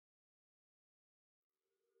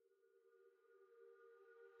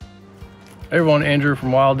Hey everyone, Andrew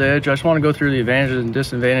from Wild Edge. I just want to go through the advantages and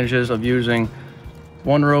disadvantages of using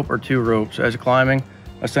one rope or two ropes as climbing,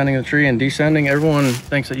 ascending the tree, and descending. Everyone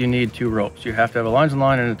thinks that you need two ropes. You have to have a lines and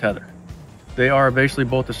line and a tether. They are basically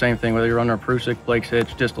both the same thing, whether you're under a Prusik, Blake's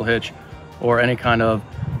hitch, distal hitch, or any kind of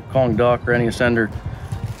Kong duck or any ascender.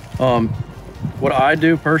 What I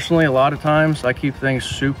do personally, a lot of times, I keep things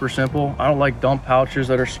super simple. I don't like dump pouches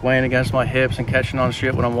that are swaying against my hips and catching on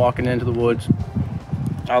shit when I'm walking into the woods.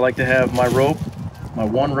 I like to have my rope, my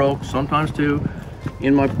one rope, sometimes two,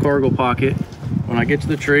 in my cargo pocket. When I get to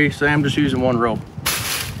the tree, say I'm just using one rope,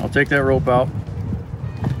 I'll take that rope out,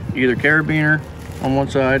 either carabiner on one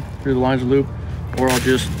side through the lines of loop, or I'll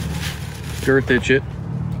just girth hitch it,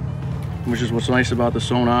 which is what's nice about the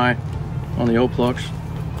sewn eye on the O-Plux.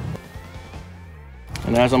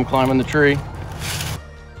 And as I'm climbing the tree,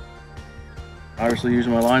 obviously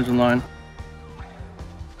using my lines and line,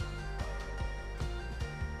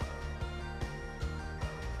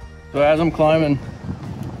 so as I'm climbing,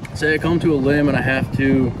 say I come to a limb and I have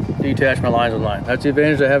to detach my lines and line. That's the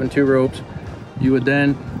advantage of having two ropes. You would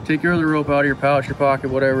then take your other rope out of your pouch, your pocket,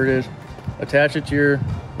 whatever it is, attach it to your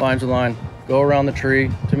lines and line, go around the tree.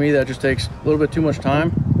 To me, that just takes a little bit too much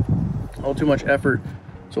time, a little too much effort.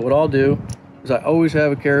 So what I'll do is I always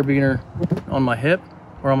have a carabiner on my hip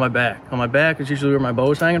or on my back. On my back is usually where my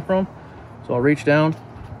bow is hanging from. So I'll reach down,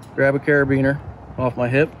 grab a carabiner off my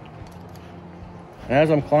hip. And as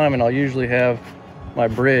I'm climbing, I'll usually have my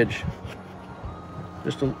bridge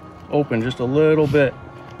just open just a little bit,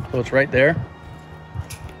 so it's right there.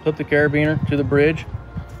 Clip the carabiner to the bridge,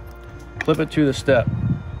 clip it to the step,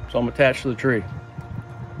 so I'm attached to the tree.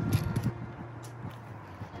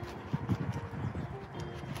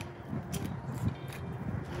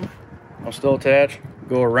 I'm still attached,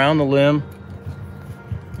 go around the limb,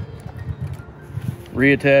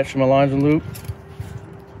 reattach to my lines and loop,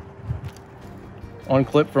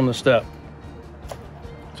 unclip from the step.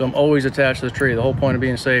 So I'm always attached to the tree. The whole point of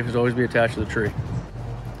being safe is always be attached to the tree.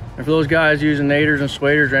 And for those guys using naders and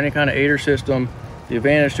swaders or any kind of aider system, the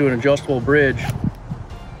advantage to an adjustable bridge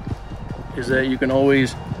is that you can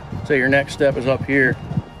always, say your next step is up here,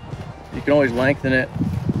 you can always lengthen it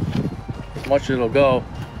as much as it'll go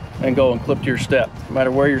and go and clip to your step. No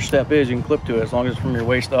matter where your step is, you can clip to it as long as it's from your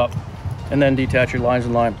waist up, and then detach your lines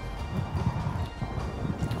and line.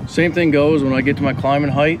 Same thing goes when I get to my climbing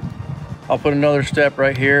height. I'll put another step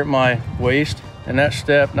right here at my waist, and that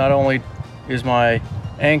step not only is my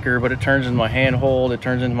anchor, but it turns into my hand hold, it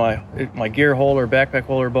turns into my gear holder, backpack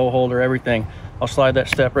holder, bow holder, everything. I'll slide that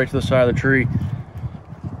step right to the side of the tree.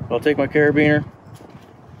 I'll take my carabiner,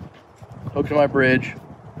 hook to my bridge,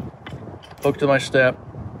 hook to my step.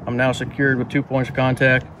 I'm now secured with 2 points of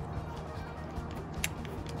contact.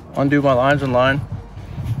 Undo my lines and line,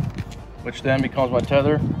 which then becomes my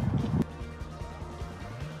tether.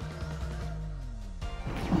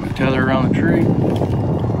 Tether around the tree.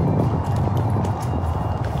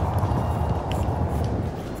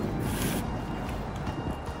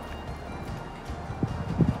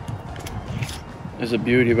 There's a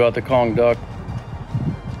beauty about the Kong duck.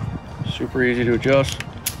 Super easy to adjust.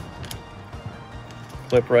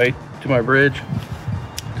 Clip right to my bridge.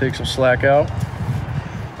 Take some slack out.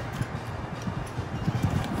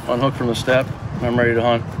 Unhook from the step, and I'm ready to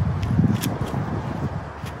hunt.